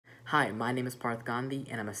Hi, my name is Parth Gandhi,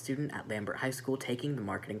 and I'm a student at Lambert High School taking the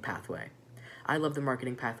marketing pathway. I love the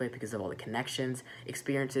marketing pathway because of all the connections,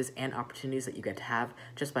 experiences, and opportunities that you get to have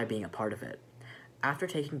just by being a part of it. After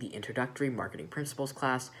taking the introductory marketing principles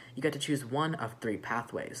class, you get to choose one of three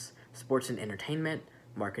pathways: sports and entertainment,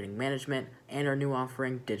 marketing management, and our new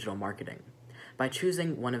offering, digital marketing. By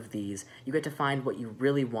choosing one of these, you get to find what you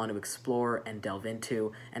really want to explore and delve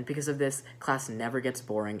into, and because of this, class never gets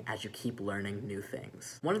boring as you keep learning new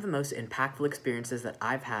things. One of the most impactful experiences that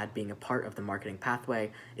I've had being a part of the marketing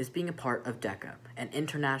pathway is being a part of DECA, an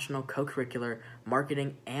international co-curricular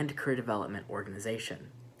marketing and career development organization.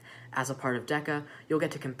 As a part of DECA, you'll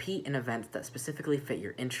get to compete in events that specifically fit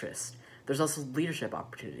your interests. There's also leadership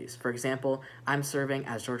opportunities. For example, I'm serving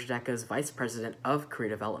as Georgia DECA's Vice President of Career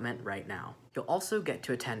Development right now. You'll also get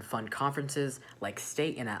to attend fun conferences like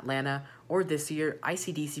State in Atlanta, or this year,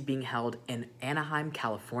 ICDC being held in Anaheim,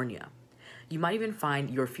 California. You might even find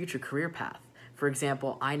your future career path. For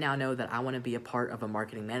example, I now know that I want to be a part of a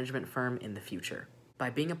marketing management firm in the future. By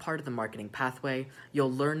being a part of the marketing pathway,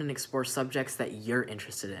 you'll learn and explore subjects that you're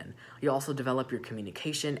interested in. You'll also develop your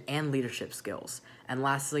communication and leadership skills. And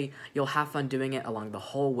lastly, you'll have fun doing it along the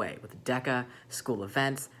whole way with DECA, school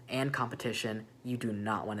events, and competition. You do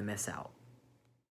not want to miss out.